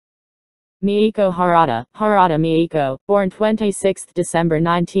Mieko Harada, Harada Mieko, born 26 December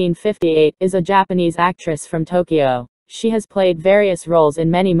 1958, is a Japanese actress from Tokyo. She has played various roles in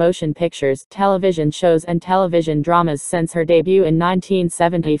many motion pictures, television shows and television dramas since her debut in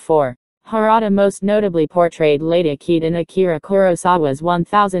 1974. Harada most notably portrayed Lady Kid in Akira Kurosawa's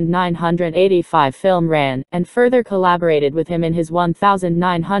 1985 film Ran, and further collaborated with him in his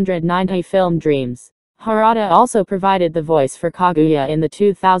 1990 film Dreams. Harada also provided the voice for Kaguya in the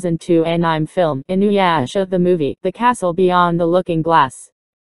 2002 anime film Inuyasha the movie, The Castle Beyond the Looking Glass.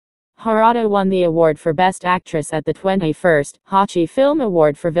 Harada won the award for Best Actress at the 21st Hachi Film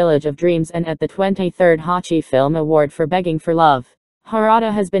Award for Village of Dreams and at the 23rd Hachi Film Award for Begging for Love.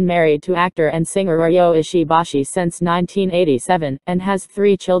 Harada has been married to actor and singer Ryo Ishibashi since 1987, and has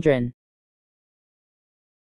 3 children.